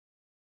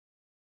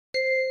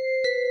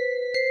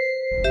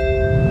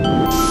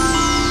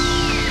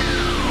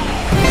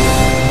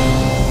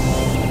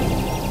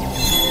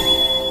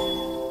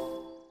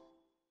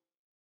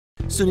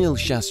Sunil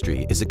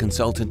Shastri is a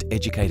consultant,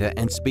 educator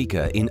and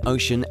speaker in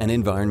ocean and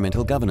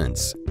environmental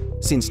governance.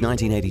 Since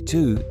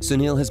 1982,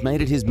 Sunil has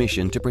made it his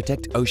mission to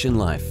protect ocean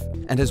life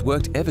and has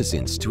worked ever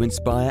since to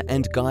inspire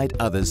and guide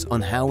others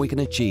on how we can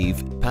achieve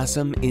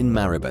Pacem in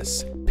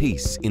Maribus,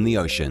 peace in the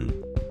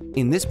ocean.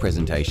 In this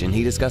presentation,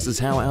 he discusses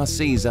how our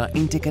seas are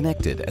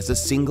interconnected as a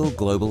single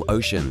global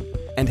ocean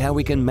and how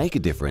we can make a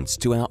difference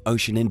to our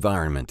ocean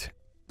environment.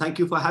 Thank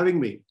you for having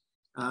me.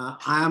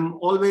 I am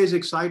always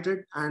excited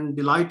and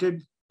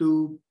delighted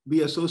to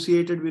be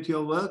associated with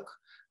your work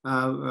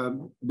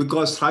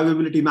because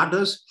thrivability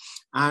matters.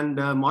 And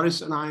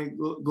Maurice and I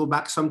go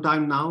back some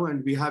time now,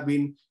 and we have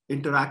been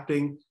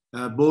interacting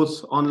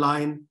both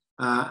online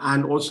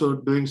and also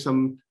doing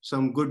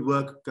some good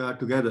work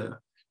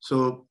together.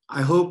 So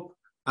I hope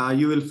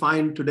you will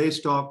find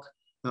today's talk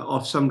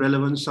of some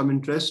relevance, some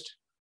interest.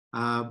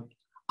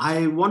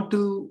 I want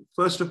to,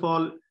 first of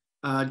all,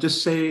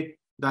 just say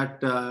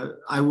that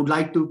I would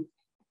like you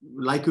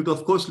to,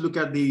 of course, look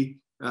at the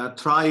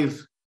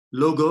Thrive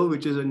logo,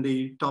 which is in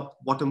the top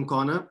bottom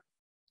corner,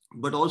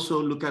 but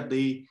also look at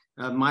the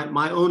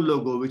my own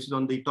logo, which is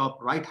on the top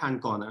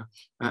right-hand corner,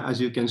 as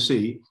you can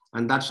see,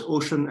 and that's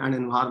Ocean and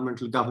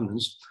Environmental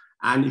Governance.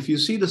 And if you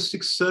see the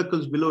 6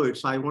 circles below it,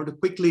 so I want to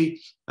quickly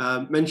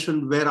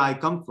mention where I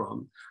come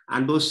from.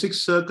 And those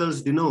 6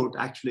 circles denote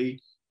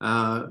actually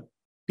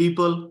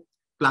people,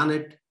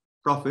 planet,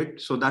 profit.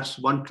 So that's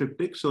one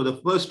triptych. So the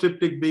first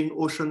triptych being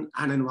ocean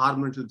and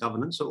environmental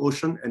governance. So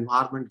ocean,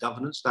 environment,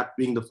 governance, that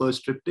being the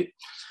first triptych.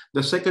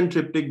 The second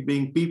triptych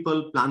being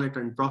people, planet,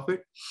 and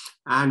profit.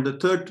 And the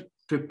third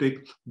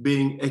triptych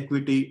being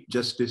equity,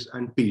 justice,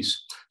 and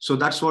peace. So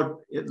that's what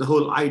the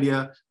whole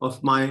idea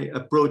of my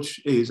approach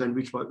is, and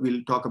which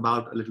we'll talk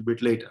about a little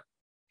bit later.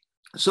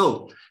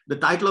 So the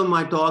title of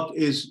my talk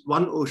is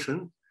One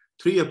Ocean,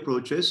 3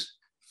 Approaches,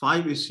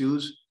 5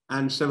 Issues,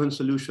 and 7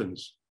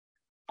 Solutions.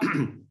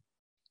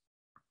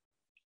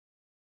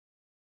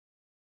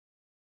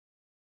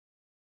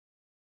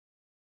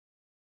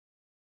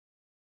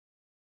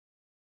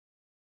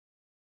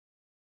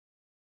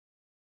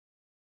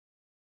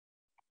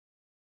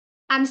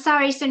 I'm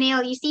sorry,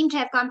 Sunil, you seem to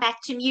have gone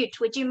back to mute.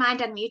 Would you mind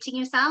unmuting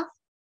yourself?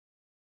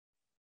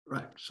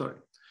 Right, sorry.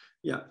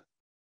 Yeah.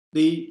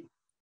 The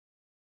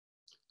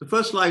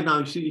first slide now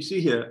you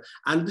see here,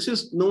 and this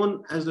is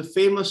known as the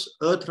famous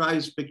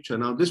Earthrise picture.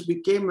 Now, this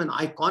became an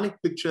iconic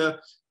picture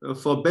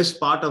for best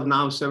part of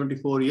now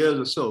 74 years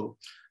or so,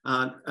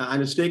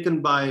 and it's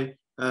taken by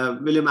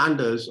William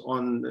Anders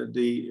on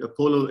the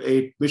Apollo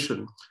 8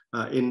 mission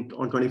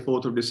on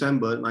 24th of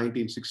December,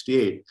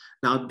 1968.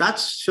 Now that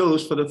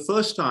shows for the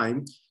first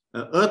time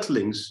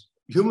Earthlings,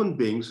 human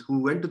beings who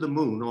went to the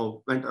moon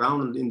or went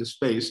around in the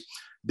space,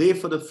 they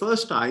for the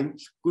first time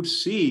could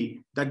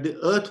see that the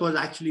Earth was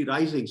actually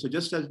rising. So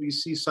just as we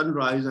see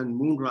sunrise and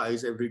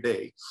moonrise every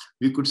day,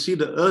 we could see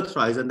the Earth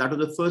rise, and that was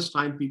the first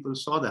time people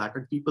saw that.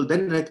 And people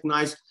then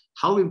recognized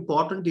how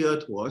important the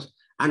Earth was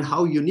and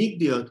how unique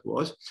the Earth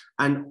was.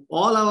 And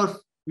all our,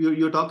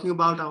 you're talking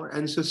about our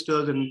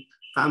ancestors and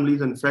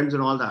families and friends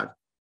and all that.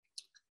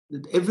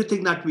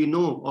 Everything that we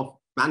know of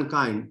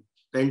mankind,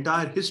 the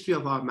entire history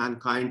of our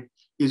mankind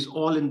is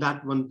all in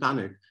that one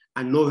planet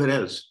and nowhere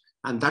else.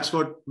 And that's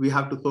what we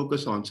have to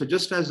focus on. So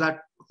just as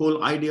that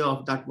whole idea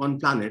of that one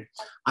planet,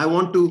 I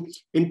want to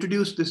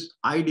introduce this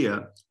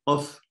idea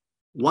of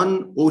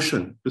one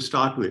ocean to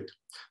start with.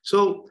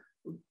 So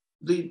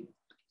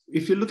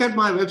if you look at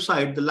my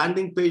website, the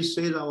landing page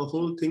says our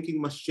whole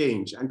thinking must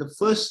change. And the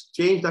first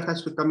change that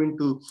has to come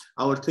into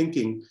our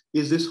thinking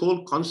is this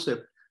whole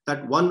concept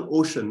that one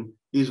ocean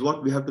is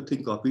what we have to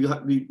think of.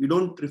 We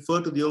don't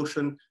refer to the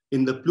ocean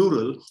in the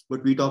plural,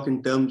 but we talk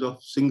in terms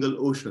of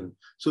single ocean.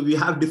 So we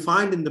have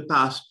defined in the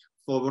past,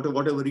 for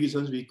whatever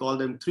reasons, we call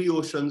them 3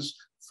 oceans,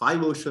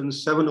 5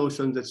 oceans, 7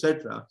 oceans,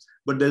 etc.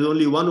 But there's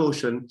only one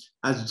ocean,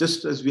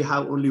 just as we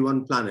have only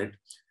one planet.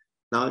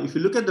 Now, if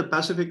you look at the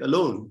Pacific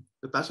alone,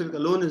 the Pacific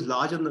alone is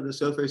larger than the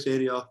surface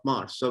area of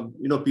Mars. So,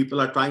 people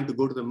are trying to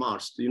go to the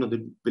Mars.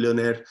 The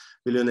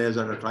billionaires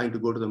are trying to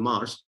go to the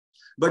Mars.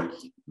 But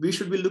we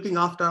should be looking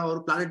after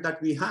our planet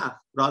that we have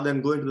rather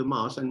than going to the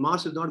Mars. And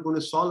Mars is not going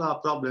to solve our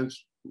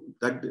problems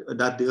that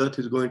the Earth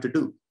is going to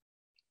do.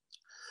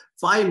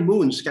 5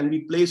 moons can be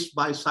placed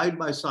side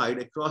by side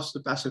across the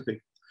Pacific.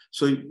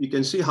 So you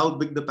can see how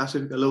big the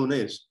Pacific alone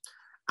is.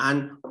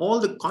 And all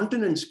the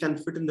continents can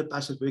fit in the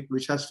Pacific,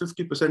 which has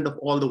 50% of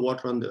all the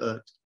water on the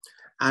Earth.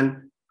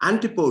 And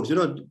antipodes,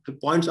 the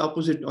points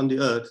opposite on the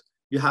Earth,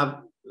 you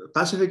have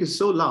Pacific is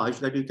so large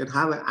that you can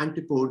have an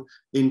antipode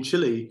in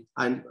Chile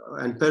and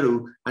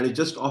Peru, and it's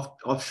just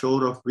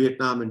offshore of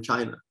Vietnam and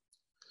China.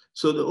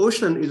 So the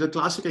ocean is a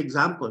classic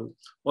example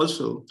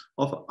also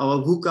of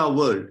our VUCA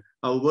world.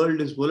 Our world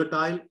is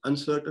volatile,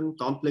 uncertain,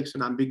 complex,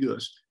 and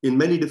ambiguous in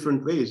many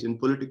different ways, in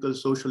political,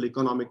 social,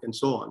 economic, and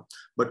so on,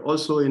 but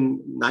also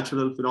in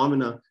natural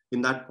phenomena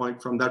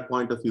from that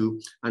point of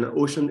view. And the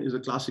ocean is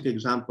a classic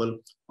example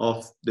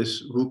of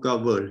this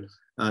VUCA world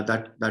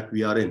that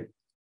we are in.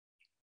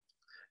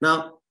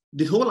 Now,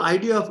 the whole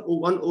idea of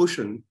one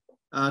ocean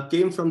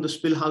came from the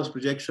Spillhouse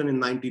projection in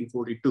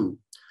 1942.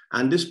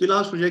 And this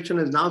Spillhouse projection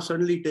has now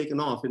suddenly taken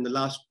off in the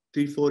last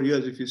 3-4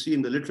 years. If you see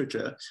in the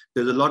literature,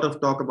 there's a lot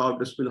of talk about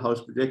the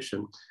Spillhouse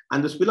projection.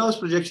 And the Spillhouse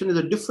projection is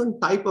a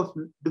different type of,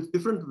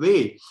 different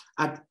way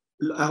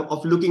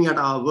of looking at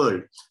our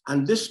world.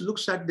 And this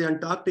looks at the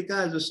Antarctica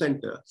as a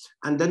center,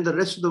 and then the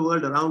rest of the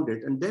world around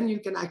it. And then you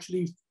can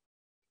actually,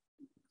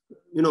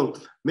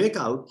 make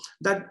out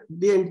that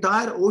the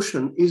entire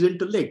ocean is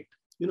interlinked.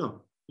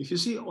 If you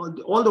see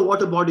all the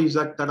water bodies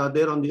that are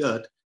there on the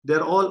Earth,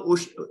 they're all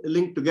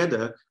linked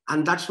together.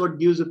 And that's what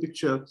gives a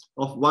picture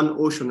of one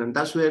ocean. And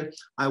that's where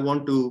I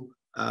want to,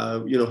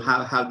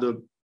 have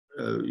the,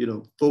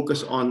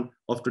 focus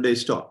of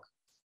today's talk.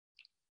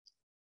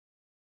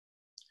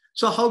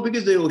 So how big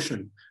is the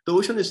ocean? The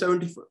ocean is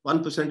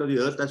 71% of the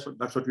Earth. That's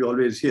what we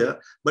always hear.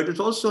 But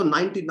it's also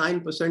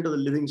 99% of the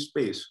living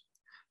space.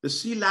 The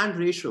sea-land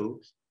ratio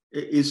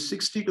is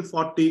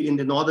 60-40 in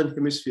the northern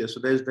hemisphere. So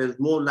there's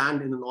more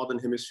land in the northern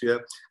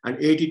hemisphere, and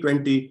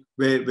 80-20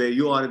 where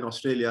you are in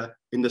Australia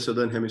in the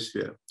southern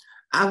hemisphere.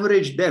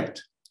 Average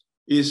depth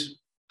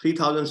is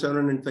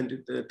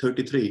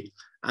 3,733.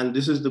 And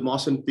this is the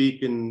Mawson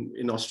Peak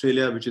in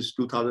Australia, which is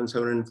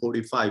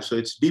 2,745. So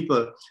it's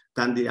deeper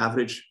than the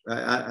average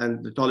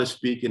and the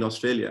tallest peak in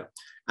Australia.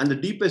 And the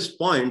deepest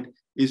point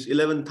is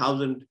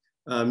 11,000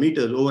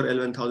 meters, over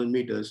 11,000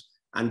 meters.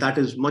 And that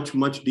is much,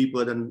 much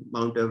deeper than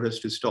Mount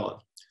Everest is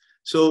tall.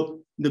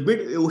 So the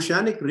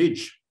mid-oceanic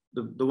ridge,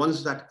 the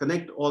ones that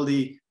connect all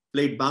the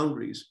plate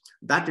boundaries,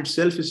 that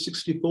itself is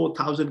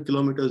 64,000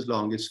 kilometers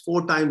long. It's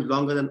 4 times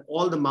longer than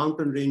all the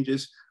mountain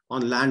ranges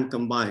on land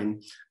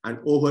combined, and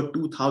over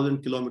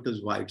 2,000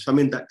 kilometers wide. So I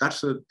mean, that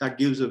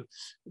gives you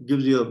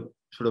a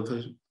sort of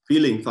a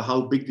feeling for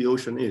how big the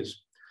ocean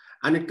is.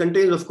 And it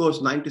contains, of course,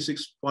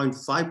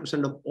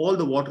 96.5% of all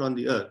the water on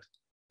the Earth.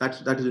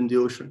 That is in the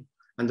ocean.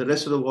 And the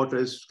rest of the water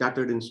is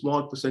scattered in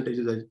small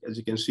percentages, as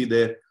you can see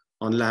there,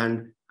 on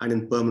land and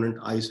in permanent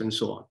ice and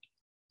so on.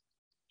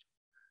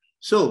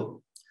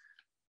 So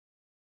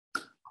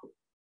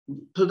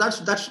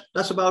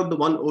that's about the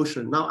one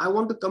ocean. Now I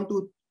want to come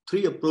to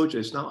 3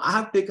 approaches. Now I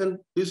have taken,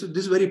 this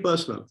is very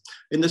personal,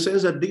 in the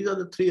sense that these are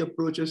the 3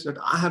 approaches that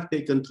I have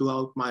taken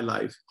throughout my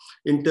life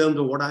in terms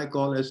of what I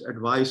call as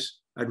advice,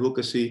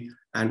 advocacy,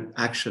 and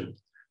action.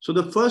 So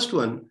the first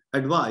one,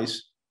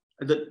 advice,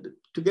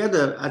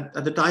 together at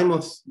the time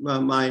of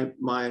my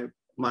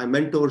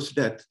mentor's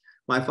death,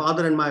 my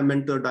father and my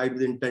mentor died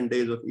within 10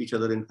 days of each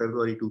other in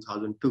February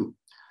 2002.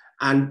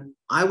 And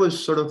I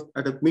was sort of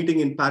at a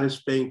meeting in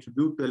Paris paying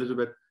tribute to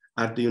Elizabeth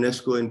at the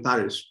UNESCO in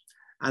Paris.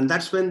 And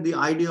that's when the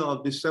idea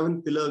of the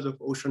 7 pillars of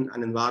ocean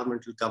and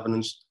environmental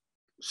governance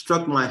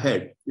struck my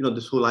head,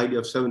 this whole idea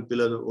of 7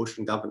 pillars of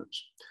ocean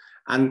governance.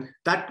 And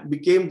that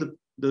became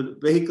the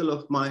vehicle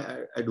of my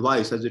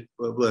advice, as it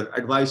were.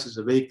 Advice is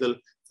a vehicle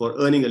for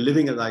earning a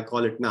living, as I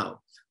call it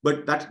now.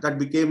 But that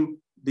became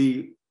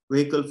the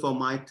vehicle for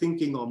my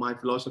thinking or my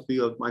philosophy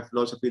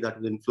that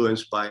was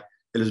influenced by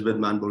Elizabeth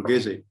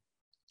Mann-Borghese.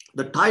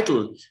 The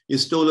title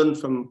is stolen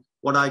from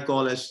what I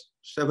call as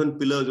 7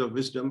 Pillars of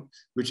Wisdom,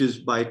 which is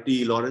by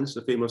T. Lawrence,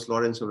 the famous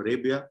Lawrence of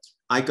Arabia.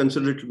 I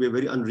consider it to be a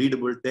very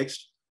unreadable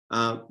text,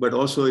 but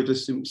also it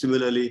is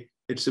similar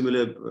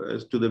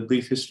to the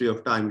Brief History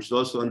of Time, which is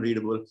also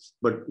unreadable.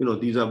 But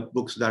these are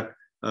books that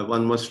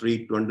one must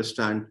read to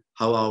understand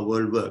how our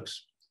world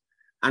works.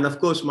 And of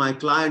course, my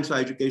clients are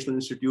educational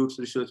institutes,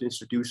 research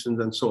institutions,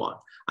 and so on.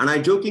 And I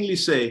jokingly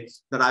say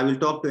that I will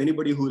talk to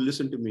anybody who will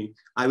listen to me.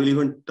 I will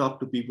even talk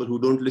to people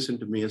who don't listen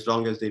to me as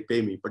long as they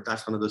pay me, but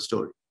that's another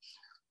story.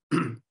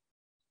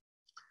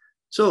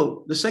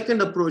 So the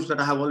second approach that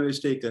I have always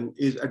taken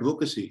is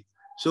advocacy.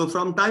 So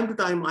from time to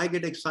time, I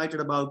get excited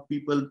about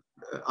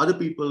other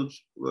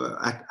people's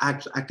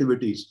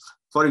activities.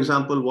 For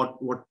example,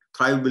 what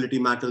Thrivability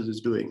Matters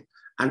is doing.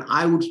 And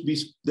I would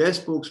be their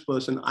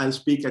spokesperson. I'll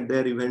speak at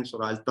their events,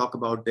 or I'll talk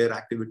about their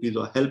activities,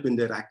 or help in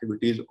their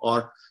activities,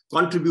 or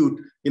contribute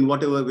in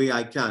whatever way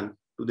I can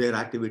to their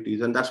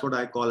activities. And that's what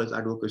I call as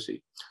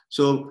advocacy.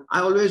 So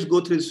I always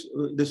go through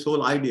this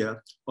whole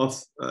idea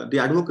of the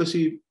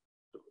advocacy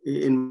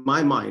in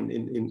my mind,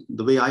 in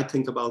the way I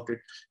think about it,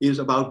 is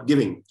about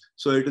giving.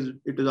 So it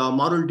is our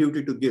moral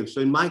duty to give.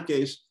 So in my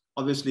case,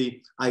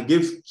 obviously, I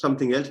give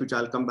something else, which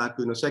I'll come back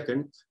to in a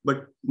second.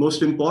 But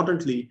most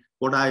importantly,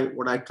 what I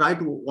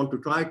want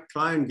to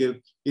try and give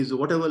is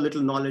whatever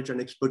little knowledge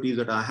and expertise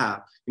that I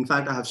have. In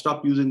fact, I have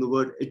stopped using the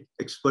word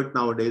expert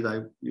nowadays.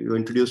 You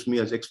introduced me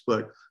as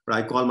expert, but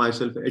I call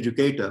myself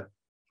educator.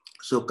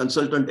 So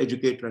consultant,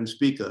 educator, and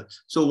speaker.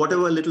 So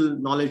whatever little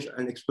knowledge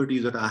and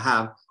expertise that I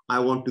have, I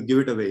want to give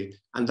it away.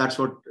 And that's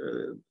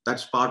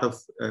part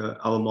of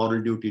our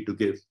moral duty to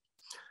give.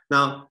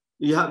 Now,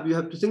 you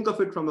have to think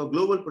of it from a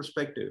global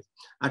perspective.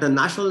 At a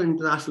national and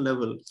international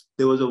level,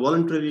 there was a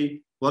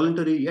voluntary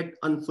yet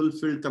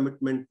unfulfilled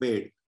commitment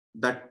made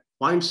that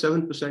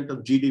 0.7%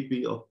 of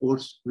GDP of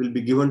course will be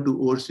given to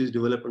overseas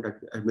development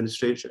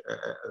administration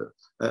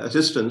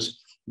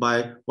assistance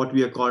by what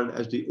we are called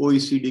as the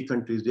OECD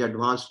countries, the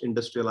advanced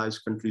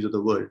industrialized countries of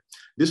the world.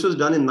 This was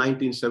done in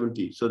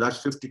 1970, so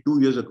that's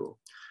 52 years ago.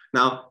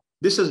 Now,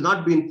 this has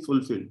not been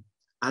fulfilled.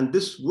 And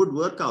this would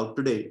work out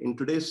today, in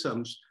today's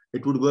sums,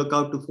 it would work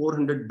out to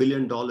 $400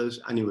 billion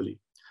annually.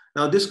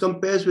 Now, this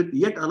compares with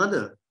yet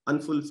another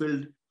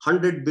unfulfilled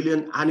 100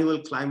 billion annual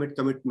climate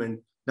commitment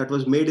that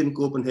was made in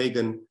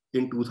Copenhagen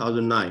in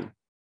 2009.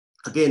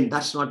 Again,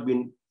 that's not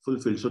been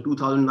fulfilled. So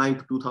 2009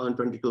 to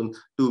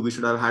 2022, we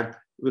should have had,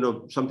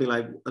 something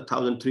like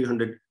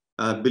 $1,300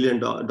 billion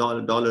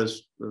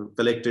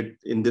collected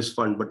in this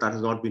fund, but that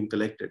has not been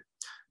collected.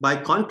 By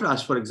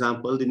contrast, for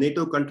example, the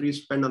NATO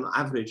countries spend on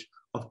average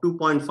of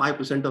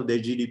 2.5% of their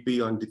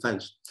GDP on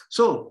defense.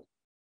 So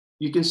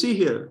you can see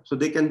here, so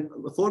they can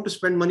afford to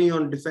spend money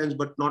on defense,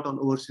 but not on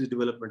overseas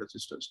development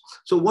assistance.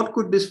 So what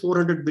could this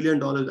 $400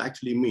 billion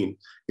actually mean?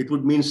 It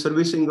would mean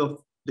servicing of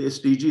the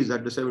SDGs,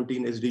 that the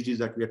 17 SDGs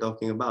that we are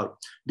talking about,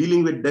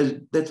 dealing with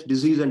death,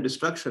 disease, and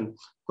destruction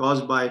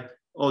caused by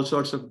all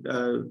sorts of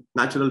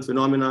natural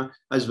phenomena,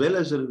 as well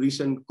as the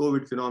recent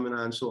COVID phenomena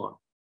and so on.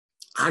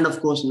 And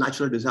of course,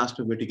 natural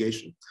disaster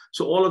mitigation.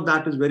 So all of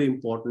that is very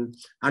important.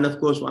 And of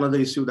course, one other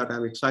issue that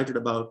I'm excited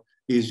about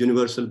is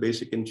universal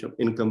basic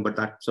income, but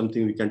that's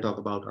something we can talk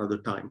about another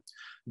time.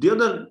 The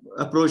other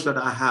approach that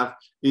I have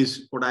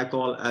is what I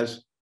call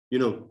as,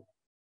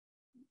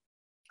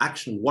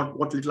 action,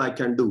 what little I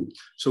can do.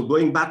 So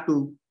going back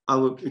to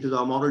it is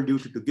our moral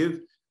duty to give,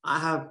 I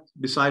have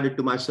decided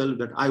to myself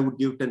that I would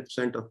give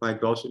 10% of my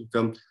gross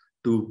income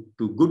to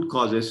good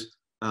causes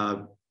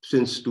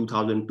since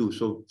 2002.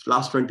 So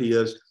last 20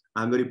 years,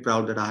 I'm very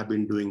proud that I have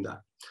been doing that.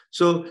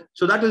 So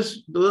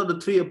those are the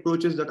three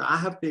approaches that I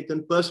have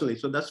taken personally.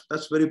 So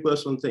that's very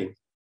personal thing.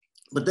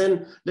 But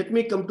then let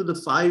me come to the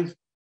 5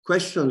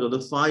 questions or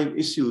the 5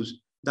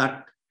 issues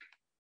that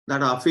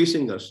are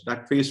facing us,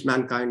 that face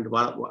mankind.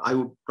 I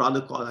would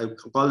rather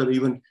call them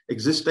even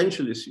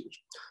existential issues.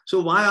 So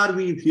why are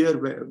we here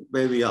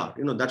where we are?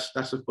 That's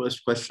the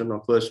first question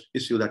or first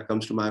issue that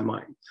comes to my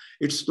mind.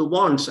 It's the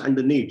wants and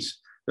the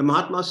needs. The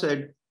Mahatma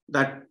said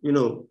that,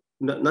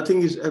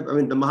 nothing is,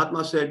 the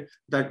Mahatma said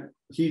that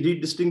he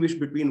distinguished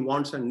between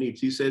wants and needs.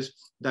 He says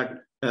that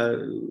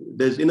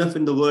there's enough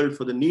in the world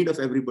for the need of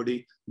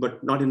everybody,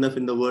 but not enough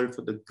in the world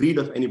for the greed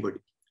of anybody.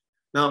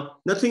 Now,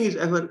 nothing is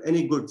ever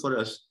any good for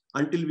us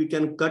until we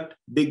can cut,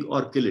 dig,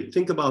 or kill it.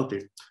 Think about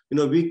it.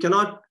 We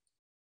cannot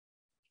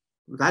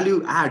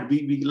value add.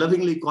 We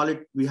lovingly call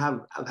it, we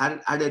have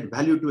added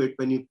value to it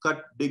when you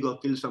cut, dig, or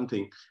kill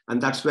something.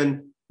 And that's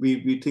when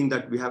we think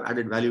that we have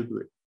added value to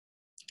it.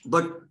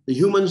 But the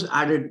humans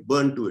added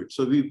burn to it.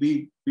 So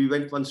we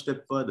went one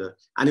step further.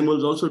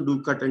 Animals also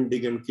do cut and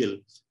dig and kill,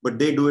 but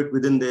they do it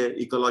within their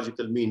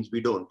ecological means.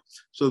 We don't.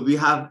 So we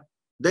have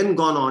then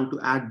gone on to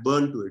add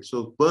burn to it.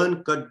 So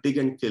burn, cut, dig,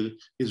 and kill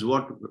is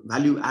what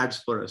value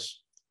adds for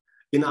us.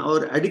 In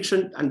our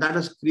addiction, and that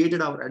has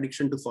created our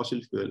addiction to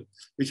fossil fuel,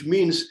 which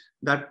means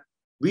that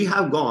we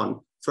have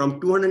gone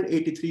from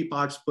 283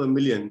 parts per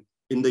million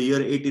in the year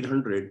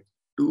 1800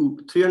 to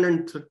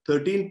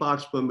 313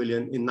 parts per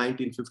million in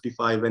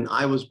 1955 when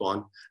I was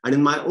born. And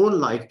in my own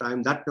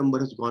lifetime, that number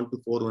has gone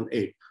to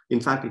 418. In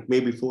fact, it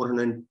may be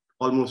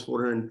almost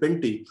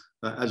 420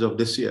 as of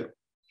this year.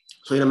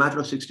 So in a matter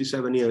of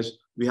 67 years,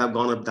 we have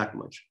gone up that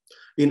much.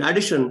 In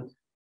addition,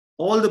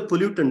 all the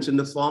pollutants in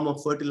the form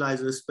of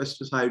fertilizers,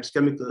 pesticides,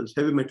 chemicals,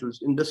 heavy metals,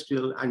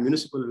 industrial and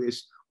municipal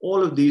waste,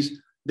 all of these,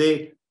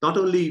 they not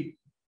only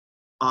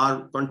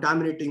are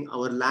contaminating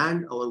our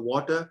land, our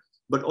water,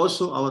 but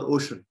also our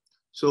ocean.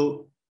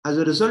 So as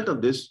a result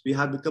of this, we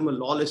have become a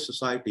lawless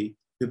society.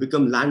 We've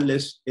become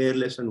landless,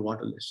 airless, and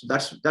waterless.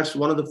 So that's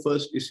one of the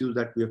first issues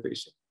that we are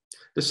facing.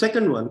 The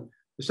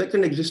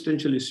second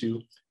existential issue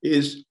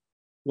is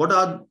what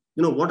are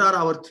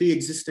our 3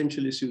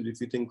 existential issues if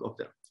you think of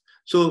them.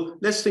 So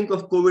let's think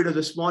of COVID as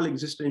a small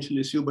existential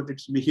issue, but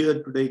it's be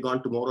here today,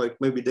 gone tomorrow. It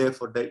may be there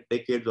for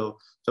decades, or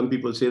some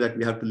people say that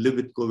we have to live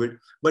with COVID,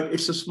 but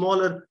it's a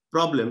smaller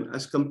problem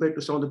as compared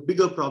to some of the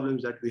bigger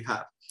problems that we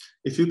have.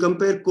 If you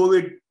compare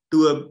COVID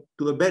to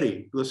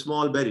a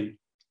small berry,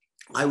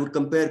 I would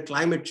compare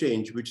climate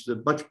change, which is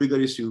a much bigger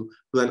issue,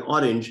 to an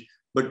orange,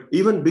 but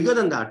even bigger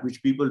than that,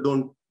 which people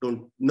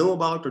don't know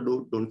about or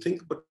don't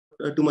think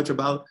too much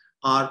about,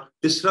 are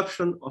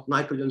disruption of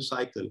nitrogen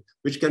cycle,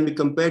 which can be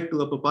compared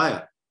to a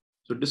papaya.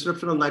 So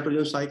disruption of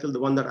nitrogen cycle, the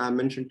one that I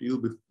mentioned to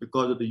you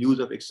because of the use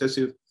of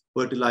excessive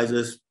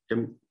fertilizers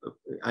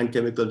and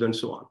chemicals and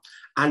so on.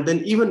 And then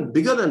even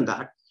bigger than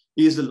that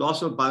is the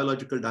loss of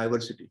biological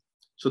diversity.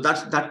 So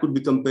that could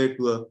be compared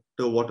to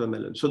a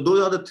watermelon. So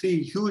those are the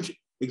 3 huge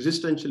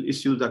existential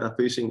issues that are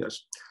facing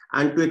us.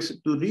 And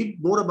to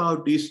read more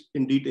about these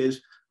in details,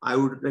 I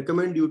would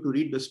recommend you to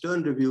read the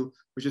Stern review,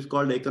 which is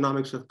called The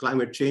Economics of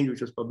Climate Change,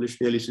 which was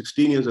published nearly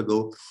 16 years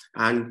ago,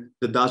 and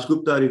the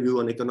Dasgupta review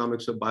on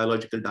Economics of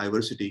Biological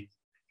Diversity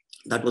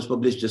that was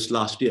published just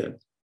last year.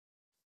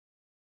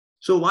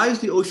 So why is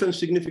the ocean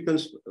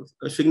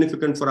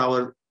significant for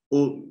our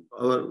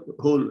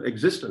whole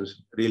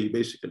existence, really,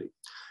 basically?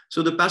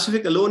 So the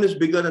Pacific alone is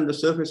bigger than the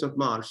surface of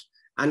Mars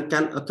and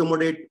can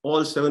accommodate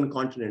all 7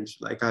 continents,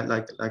 like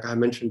I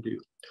mentioned to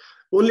you.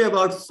 only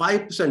about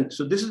 5%.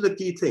 So this is the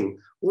key thing.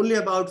 Only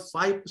about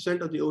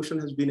 5% of the ocean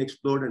has been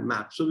explored and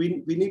mapped. So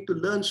we need to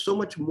learn so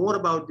much more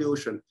about the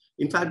ocean.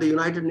 In fact, the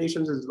United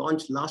Nations has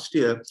launched last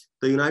year,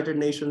 the United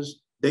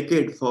Nations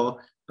Decade for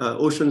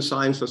Ocean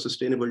Science for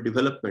Sustainable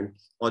Development,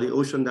 or the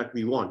ocean that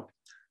we want.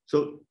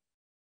 So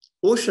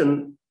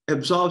ocean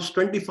absorbs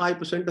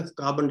 25% of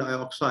carbon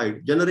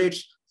dioxide,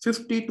 generates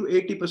 50 to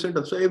 80%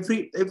 of, so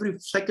every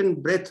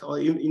second breath, or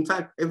in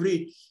fact,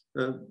 every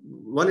 2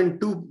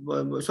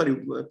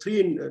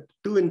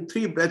 in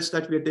 3 breaths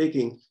that we are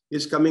taking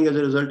is coming as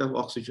a result of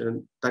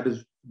oxygen that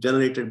is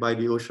generated by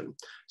the ocean.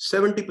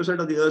 70%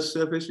 of the Earth's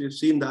surface, we've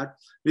seen that,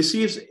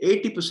 receives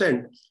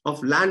 80%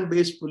 of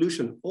land-based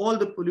pollution. All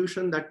the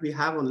pollution that we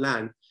have on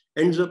land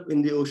ends up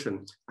in the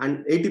ocean,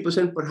 and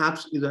 80%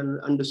 perhaps is an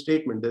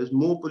understatement. There's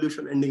more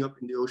pollution ending up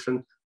in the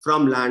ocean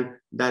from land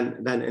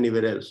than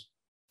anywhere else.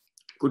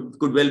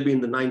 Could well be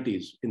in the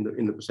 90s in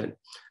the percent.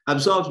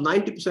 Absorbs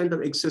 90%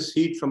 of excess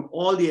heat from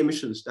all the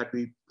emissions that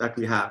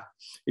we have,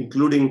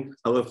 including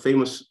our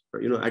famous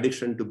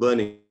addiction to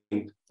burning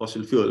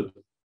fossil fuel.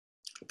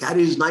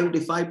 Carries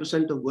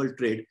 95% of world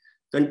trade,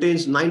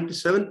 contains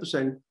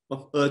 97%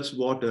 of Earth's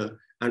water,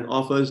 and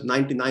offers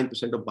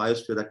 99% of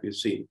biosphere that we've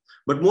seen.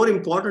 But more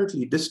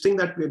importantly, this thing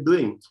that we're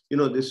doing,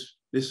 this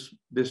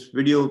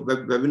video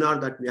webinar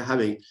that we are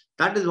having,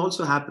 that is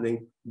also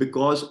happening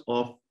because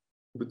of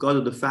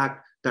the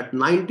fact that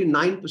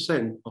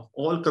 99% of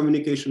all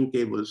communication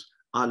cables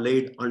are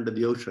laid under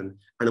the ocean.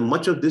 And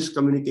much of this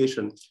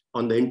communication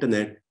on the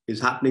internet is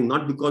happening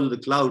not because of the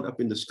cloud up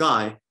in the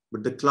sky,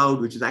 but the cloud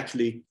which is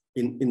actually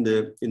in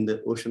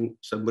the ocean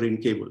submarine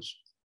cables.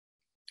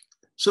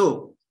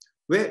 So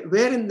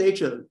where in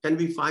nature can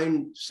we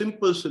find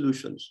simple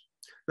solutions?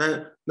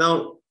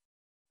 Now,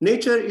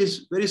 nature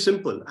is very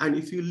simple. And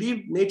if you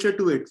leave nature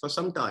to it for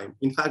some time,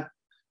 in fact,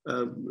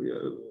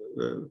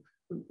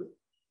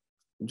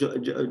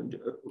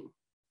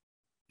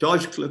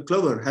 George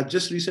Clover has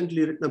just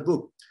recently written a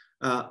book,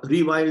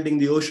 Rewilding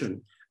the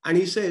Ocean. And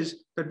he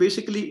says that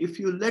basically, if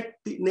you let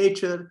the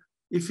nature,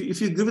 if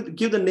you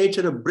give the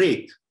nature a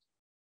break,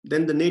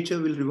 then the nature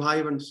will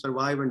revive and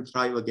survive and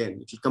thrive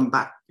again. It will come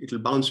back, it will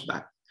bounce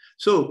back.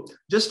 So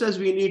just as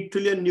we need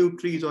trillion new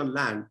trees on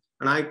land,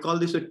 and I call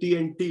this a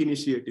TNT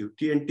initiative.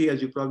 TNT,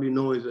 as you probably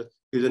know, is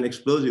an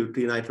explosive,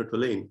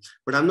 trinitrotoluene.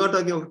 But I'm not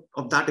talking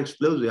of that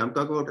explosive. I'm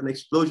talking about an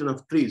explosion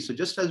of trees. So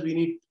just as we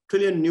need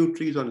trillion new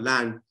trees on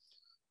land,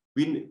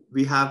 we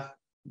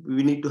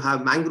need to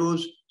have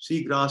mangroves,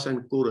 seagrass,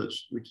 and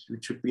corals, which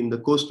should be in the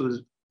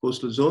coastal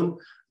zone.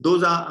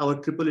 Those are our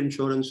triple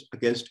insurance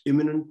against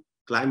imminent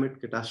climate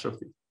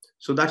catastrophe.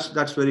 So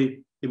that's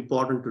very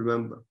important to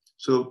remember.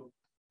 So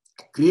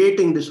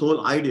creating this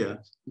whole idea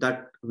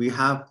that we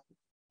have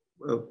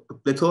a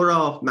plethora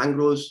of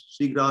mangroves,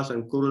 seagrass,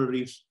 and coral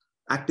reefs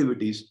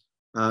activities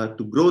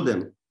to grow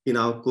them in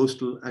our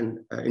coastal and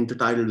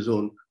intertidal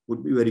zone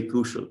would be very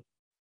crucial.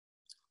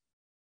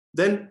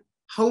 Then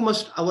how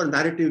must our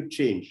narrative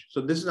change?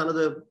 So this is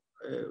another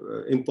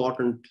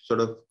important sort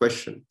of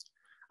question.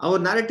 Our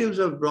narratives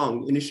are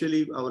wrong.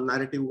 Initially, our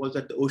narrative was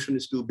that the ocean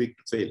is too big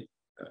to fail.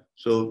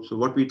 So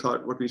what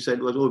we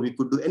said was, oh, we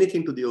could do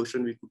anything to the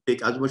ocean. We could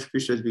take as much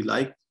fish as we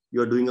like.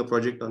 You're doing a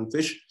project on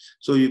fish.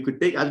 So you could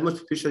take as much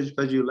fish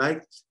as you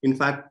like. In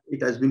fact,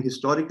 it has been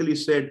historically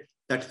said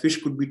that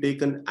fish could be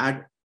taken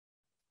ad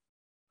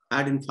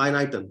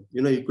infinitum.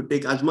 You could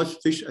take as much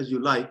fish as you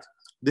like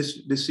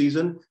this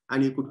season,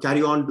 and you could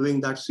carry on doing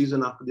that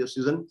season after the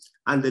season,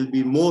 and there'll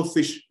be more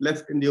fish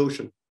left in the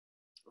ocean.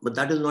 But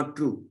that is not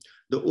true.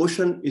 The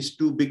ocean is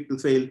too big to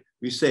fail,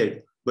 we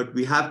said, but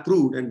we have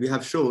proved and we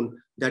have shown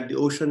that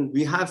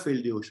we have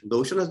failed the ocean. The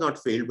ocean has not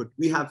failed, but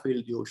we have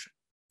failed the ocean.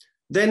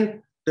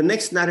 Then the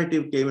next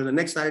narrative came, and the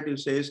next narrative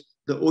says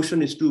the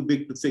ocean is too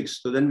big to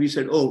fix. So then we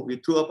said, oh, we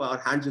threw up our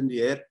hands in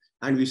the air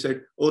and we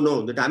said, oh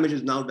no, the damage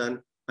is now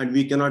done and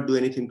we cannot do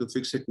anything to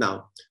fix it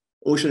now.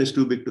 Ocean is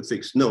too big to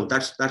fix. No,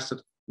 that's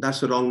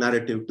the wrong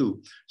narrative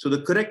too. So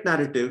the correct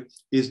narrative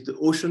is the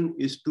ocean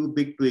is too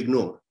big to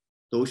ignore.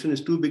 The ocean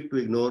is too big to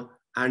ignore,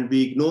 and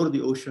we ignore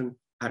the ocean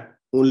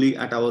only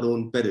at our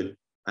own peril.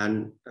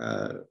 And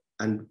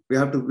we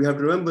have to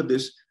remember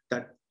this,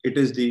 that it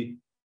is the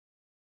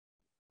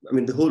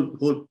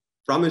whole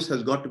promise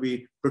has got to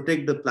be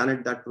protect the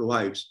planet that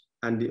provides,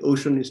 and the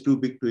ocean is too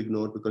big to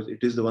ignore because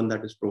it is the one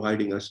that is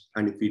providing us.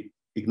 And if we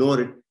ignore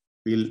it,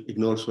 we'll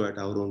ignore so at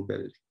our own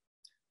peril.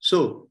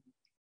 So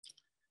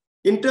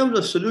in terms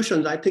of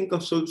solutions, I think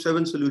of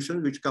 7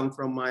 solutions which come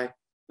from my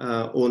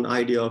own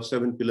idea of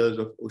 7 pillars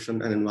of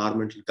ocean and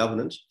environmental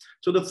governance.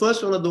 So the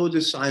first one of those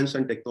is science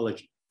and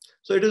technology.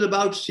 So it is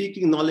about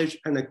seeking knowledge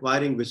and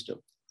acquiring wisdom.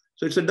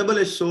 So it's a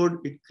double-edged sword.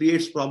 It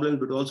creates problems,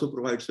 but also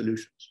provides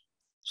solutions.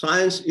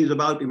 Science is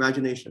about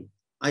imagination.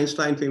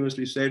 Einstein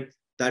famously said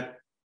that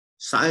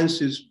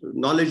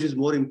knowledge is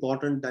more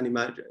important than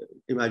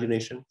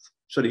imagination.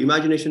 Sorry,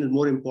 imagination is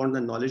more important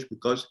than knowledge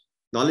because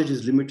knowledge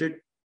is limited,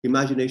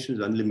 imagination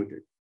is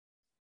unlimited.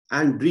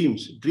 And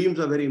dreams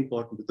are very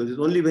important because it's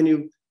only when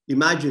you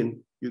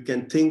imagine, you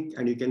can think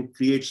and you can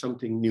create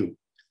something new.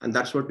 And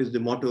that's what is the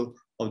motto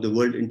of the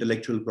World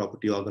Intellectual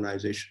Property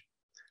Organization.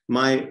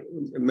 My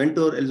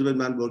mentor, Elizabeth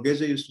Mann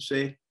Borghese, used to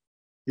say,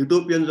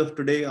 utopians of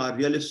today are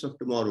realists of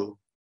tomorrow,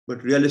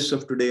 but realists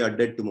of today are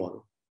dead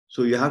tomorrow.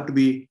 So you have to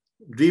be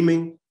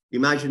dreaming,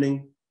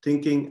 imagining,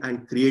 thinking,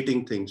 and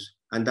creating things.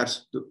 And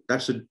that's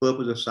the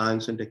purpose of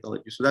science and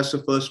technology. So that's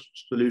the first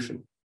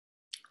solution.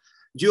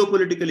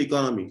 Geopolitical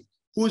economy.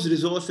 Whose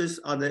resources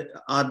are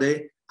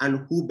they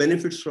and who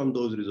benefits from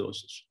those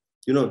resources?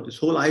 You know, this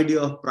whole idea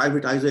of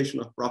privatization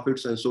of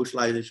profits and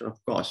socialization of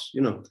costs,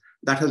 you know,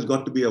 that has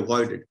got to be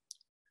avoided.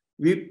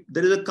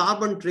 There is a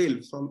carbon trail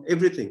from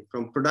everything,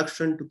 from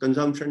production to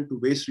consumption to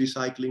waste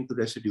recycling to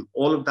residue.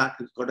 All of that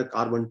has got a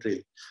carbon trail.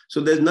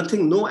 So there's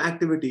no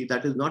activity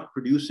that is not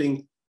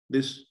producing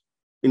this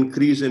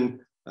increase in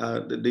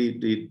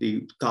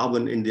the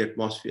carbon in the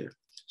atmosphere.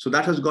 So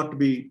that has got to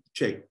be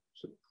checked.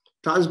 So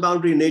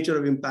transboundary nature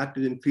of impact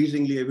is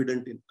increasingly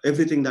evident in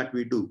everything that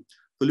we do.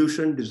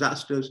 Pollution,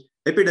 disasters,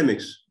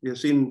 epidemics. We have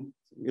seen,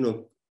 you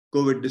know,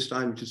 COVID this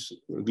time, which is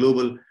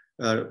global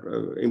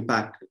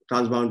impact,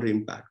 transboundary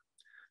impact.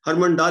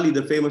 Herman Daly,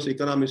 the famous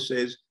economist,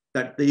 says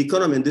that the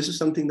economy, and this is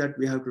something that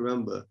we have to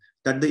remember,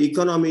 that the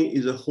economy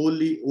is a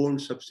wholly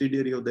owned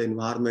subsidiary of the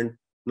environment,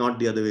 not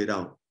the other way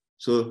around.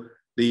 So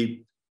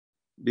the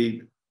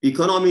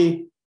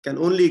economy can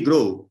only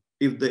grow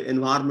if the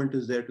environment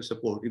is there to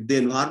support. If the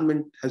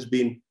environment has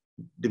been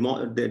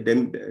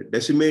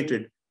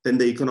decimated, then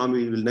the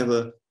economy will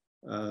never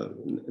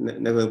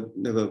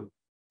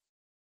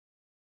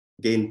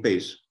gain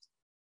pace.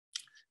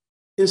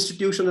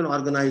 Institutions and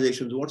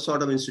organizations. What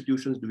sort of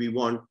institutions do we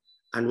want,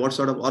 and what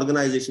sort of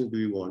organizations do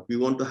we want? We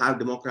want to have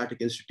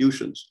democratic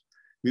institutions.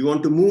 We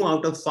want to move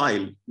out of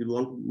file. We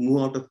want to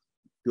move out of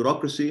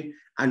bureaucracy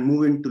and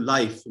move into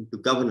life, into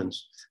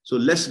governance. So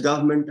less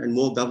government and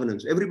more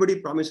governance.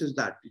 Everybody promises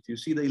that. If you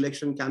see the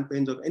election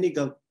campaigns of any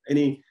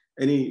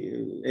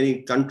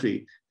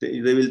country,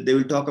 they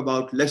will talk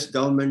about less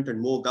government and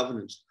more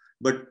governance.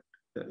 But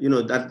you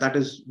know, that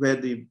is where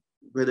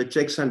the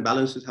checks and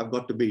balances have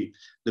got to be.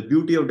 The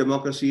beauty of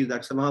democracy is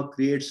that somehow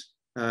creates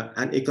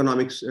an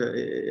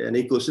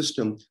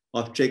ecosystem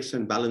of checks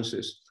and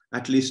balances.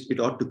 At least it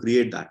ought to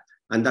create that.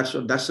 And that's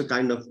the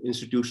kind of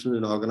institutions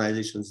and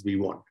organizations we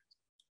want.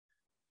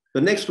 The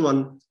next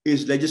one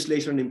is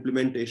legislation and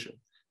implementation.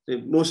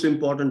 The most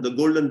important, the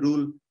golden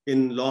rule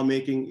in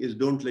lawmaking is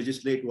don't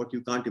legislate what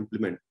you can't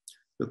implement.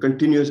 The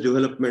continuous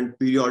development,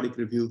 periodic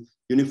review,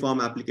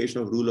 uniform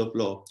application of rule of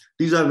law.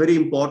 These are very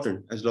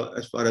important as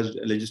far as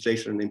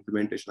legislation and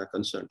implementation are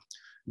concerned.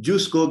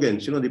 Jus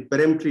cogens, you know, the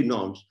peremptory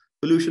norms.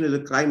 Pollution is a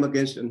crime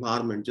against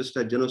environment, just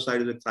as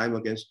genocide is a crime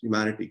against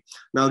humanity.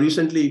 Now,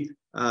 recently,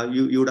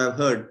 you would have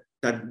heard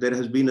that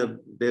there's been a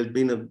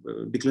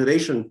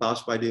declaration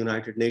passed by the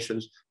United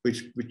Nations,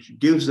 which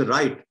gives the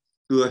right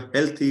to a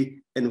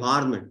healthy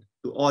environment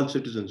to all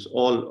citizens,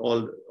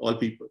 all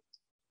people.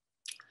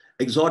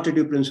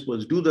 Exhortative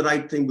principles, do the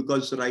right thing because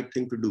it's the right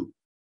thing to do.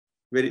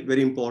 Very,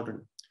 very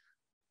important.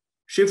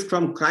 Shift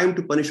from crime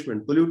to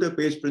punishment, polluter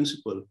pays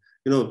principle.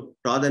 You know,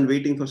 rather than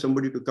waiting for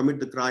somebody to commit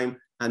the crime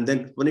and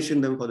then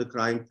punishing them for the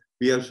crime,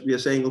 we are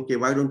saying, okay,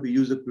 why don't we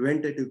use the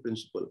preventative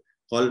principle?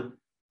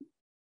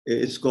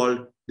 It's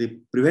called the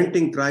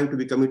preventing crime to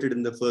be committed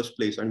in the first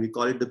place, and we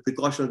call it the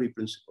precautionary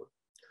principle.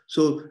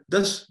 So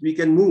thus we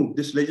can move,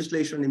 this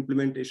legislation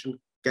implementation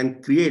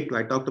can create,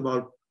 I talked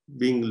about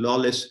being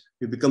lawless,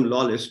 we become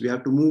lawless, we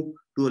have to move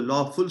to a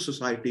lawful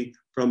society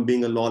from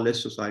being a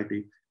lawless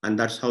society, and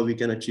that's how we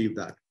can achieve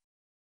that.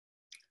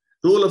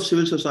 Role of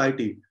civil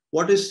society.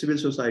 What is civil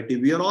society?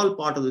 We are all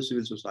part of the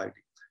civil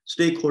society.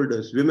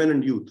 Stakeholders, women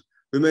and youth.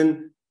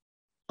 Women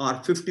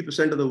are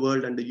 50% of the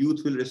world, and the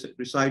youth will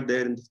reside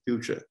there in the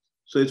future.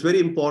 So it's very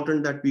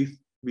important that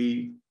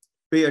we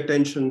pay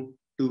attention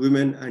to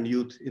women and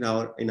youth in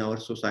our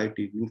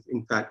society.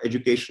 In fact,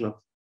 education of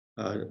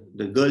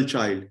the girl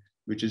child,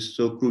 which is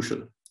so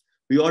crucial.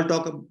 We all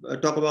talk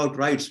about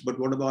rights, but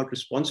what about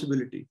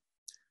responsibility?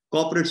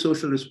 Corporate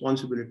social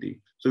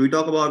responsibility. So we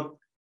talk about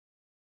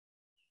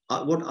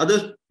what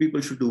other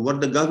people should do,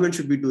 what the government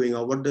should be doing,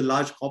 or what the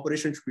large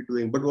corporations should be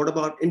doing. But what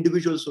about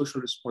individual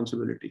social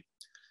responsibility?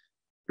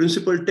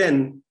 Principle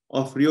 10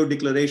 of Rio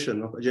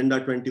Declaration of Agenda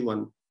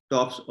 21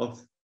 talks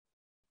of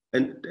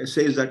and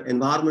says that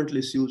environmental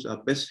issues are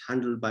best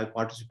handled by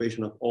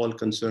participation of all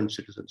concerned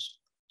citizens.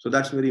 So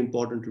that's very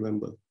important to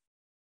remember.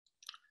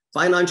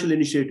 Financial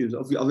initiatives,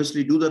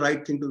 obviously do the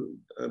right thing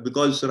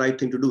because it's the right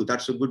thing to do.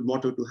 That's a good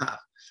motto to have.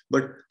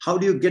 But how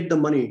do you get the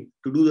money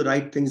to do the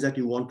right things that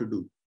you want to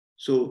do?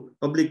 So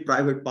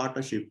public-private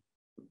partnership,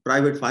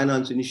 private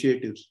finance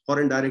initiatives,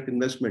 foreign direct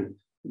investment.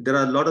 There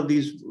are a lot of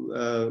these,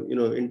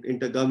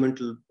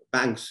 intergovernmental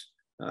banks,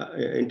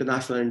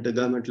 international and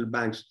intergovernmental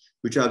banks,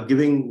 which are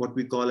giving what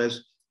we call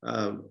as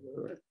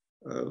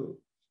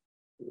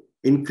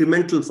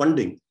incremental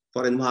funding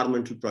for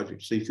environmental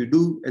projects. So if you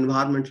do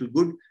environmental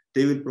good,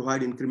 they will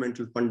provide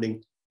incremental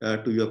funding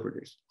to your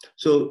projects.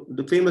 So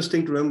the famous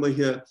thing to remember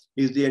here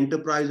is the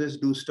enterprises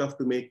do stuff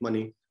to make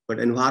money, but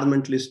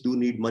environmentalists do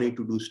need money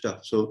to do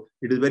stuff. So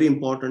it is very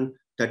important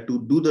that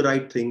to do the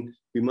right thing,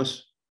 we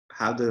must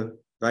have the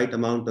right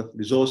amount of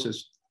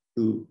resources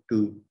to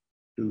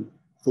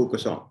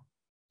focus on.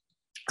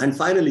 And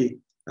finally,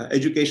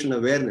 education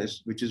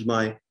awareness, which is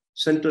my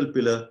central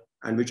pillar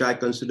and which I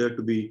consider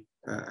to be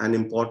an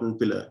important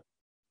pillar.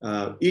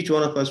 Each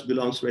one of us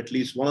belongs to at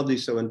least one of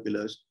these 7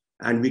 pillars,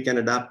 and we can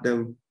adapt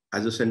them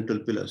as a central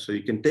pillar. So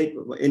you can take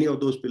any of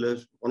those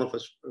pillars,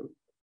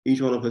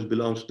 each one of us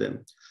belongs to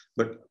them.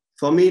 But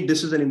for me,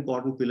 this is an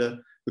important pillar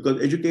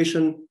because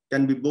education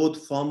can be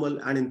both formal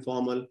and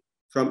informal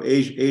from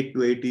age 8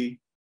 to 80.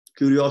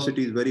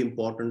 Curiosity is very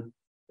important.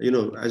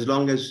 As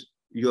long as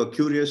you are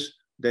curious,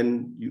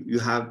 then you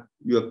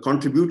are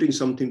contributing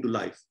something to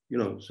life,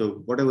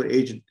 so whatever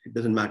age, it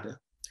doesn't matter.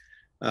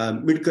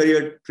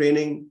 Mid-career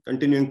training,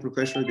 continuing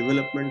professional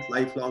development,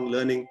 lifelong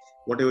learning,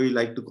 whatever you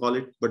like to call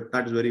it, but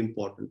that is very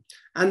important.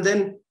 And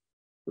then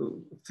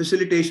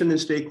facilitation in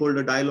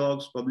stakeholder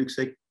dialogues, public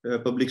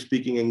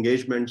speaking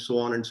engagement, so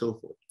on and so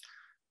forth.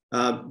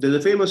 There's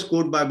a famous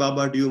quote by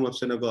Baba Dioum of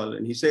Senegal,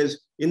 and he says,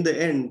 in the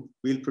end,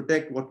 we'll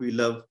protect what we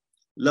love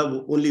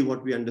only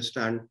what we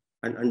understand,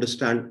 and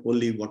understand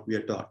only what we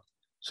are taught.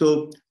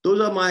 So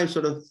those are my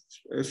sort of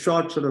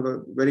short, sort of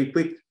a very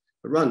quick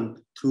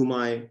run through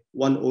my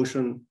 1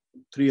 ocean,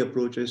 3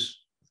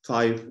 approaches,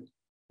 5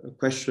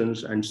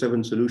 questions, and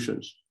 7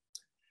 solutions.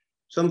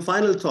 Some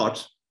final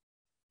thoughts.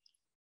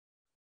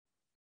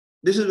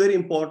 This is very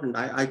important.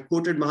 I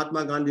quoted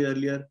Mahatma Gandhi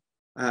earlier,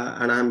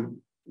 and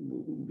I'm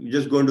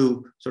just going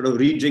to sort of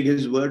rejig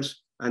his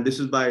words. And this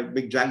is by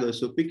Mick Jagger.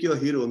 So pick your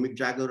hero, Mick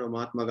Jagger or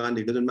Mahatma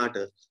Gandhi, it doesn't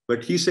matter.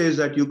 But he says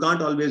that you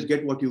can't always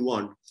get what you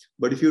want.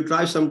 But if you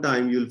try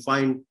sometime, you'll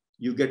find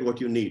you get what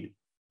you need.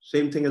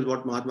 Same thing as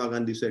what Mahatma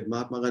Gandhi said.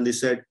 Mahatma Gandhi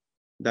said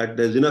that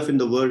there's enough in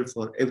the world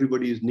for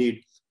everybody's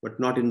need, but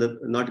not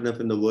enough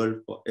in the world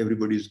for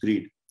everybody's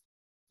greed.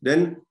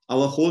 Then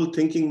our whole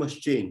thinking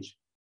must change.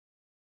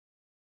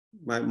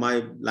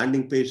 My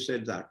landing page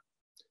said that.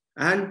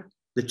 And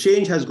the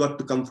change has got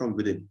to come from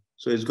within.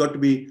 So it's got to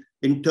be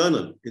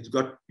internal.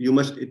 You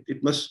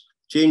must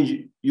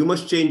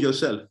change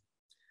yourself.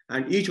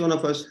 And each one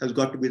of us has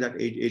got to be that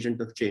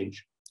agent of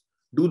change.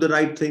 Do the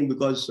right thing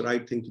because it's the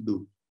right thing to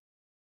do.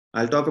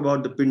 I'll talk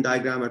about the pin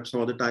diagram at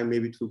some other time,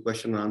 maybe through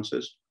question and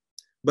answers.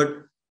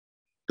 But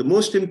the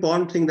most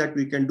important thing that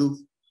we can do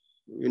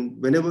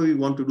whenever we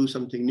want to do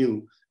something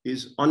new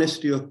is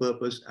honesty of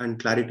purpose and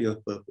clarity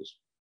of purpose.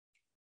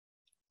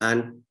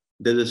 And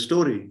there's a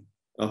story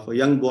of a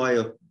young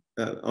boy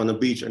on a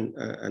beach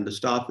and the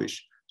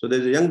starfish. So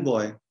there's a young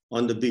boy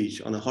on the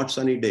beach on a hot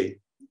sunny day,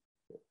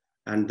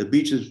 and the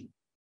beach is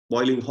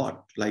boiling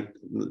hot. Like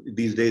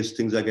these days,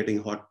 things are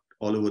getting hot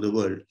all over the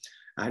world.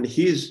 And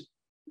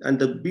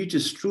the beach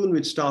is strewn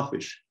with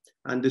starfish.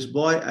 And this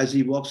boy, as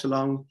he walks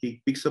along,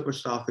 he picks up a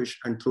starfish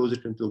and throws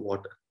it into the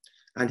water.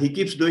 And he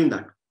keeps doing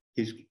that.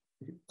 He's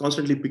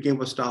constantly picking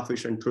up a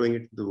starfish and throwing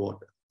it into the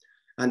water.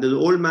 And there's an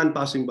old man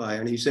passing by,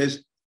 and he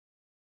says,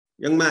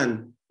 "Young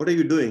man, what are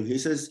you doing?" He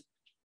says,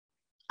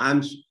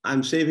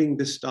 I'm saving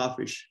this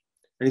starfish.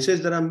 And he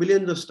says, there are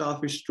millions of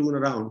starfish strewn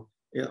around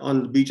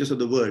on the beaches of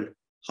the world.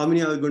 How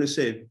many are we going to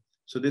save?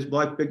 So this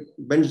boy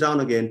bends down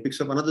again, picks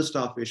up another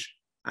starfish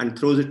and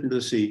throws it into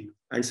the sea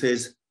and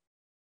says,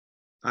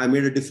 I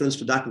made a difference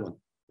to that one.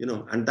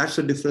 And that's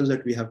the difference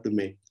that we have to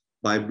make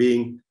by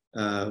being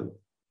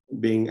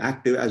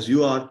active as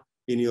you are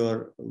in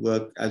your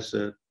work as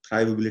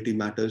Thrivability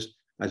Matters,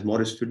 as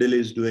Maurice Fidel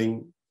is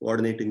doing,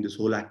 coordinating this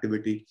whole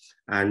activity,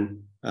 and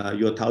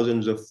your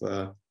thousands of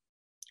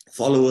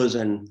followers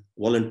and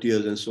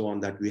volunteers and so on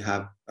that we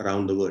have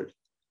around the world.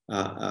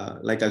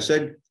 Like I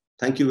said,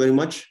 thank you very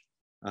much.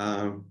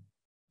 I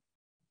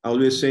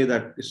always say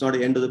that it's not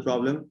the end of the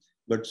problem,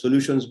 but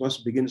solutions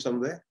must begin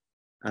somewhere.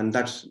 And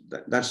that's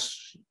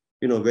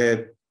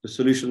where the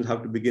solutions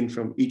have to begin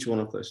from each one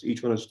of us.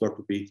 Each one has got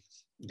to be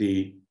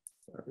the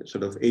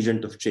sort of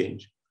agent of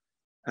change.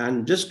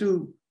 And just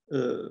to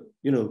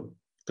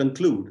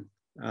conclude,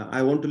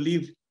 I want to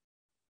leave.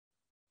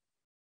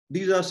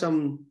 These are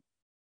some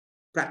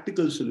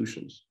practical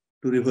solutions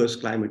to reverse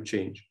climate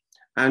change.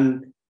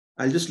 And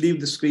I'll just leave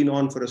the screen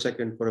on for a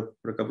second, for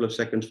a couple of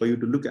seconds for you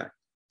to look at.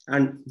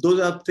 And those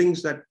are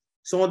things that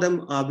some of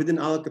them are within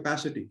our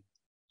capacity.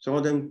 Some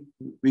of them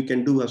we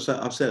can do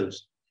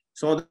ourselves.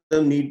 Some of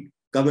them need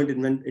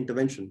government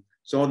intervention.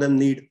 Some of them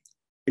need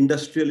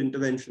industrial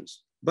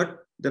interventions. But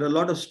there are a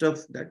lot of stuff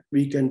that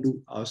we can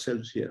do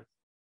ourselves here.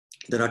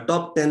 There are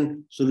top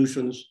 10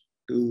 solutions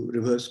to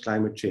reverse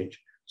climate change.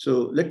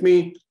 So let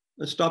me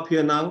stop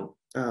here now.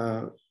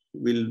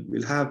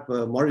 We'll have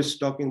Maurice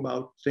talking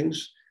about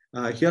things.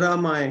 Here's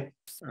my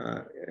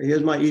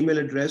email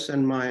address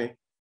and my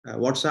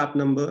WhatsApp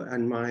number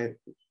and my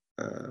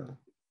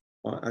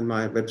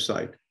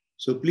website.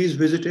 So please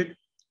visit it,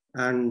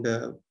 and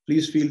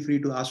please feel free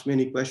to ask me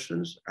any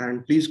questions,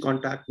 and please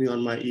contact me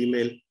on my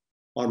email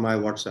or my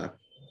WhatsApp.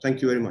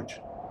 Thank you very much.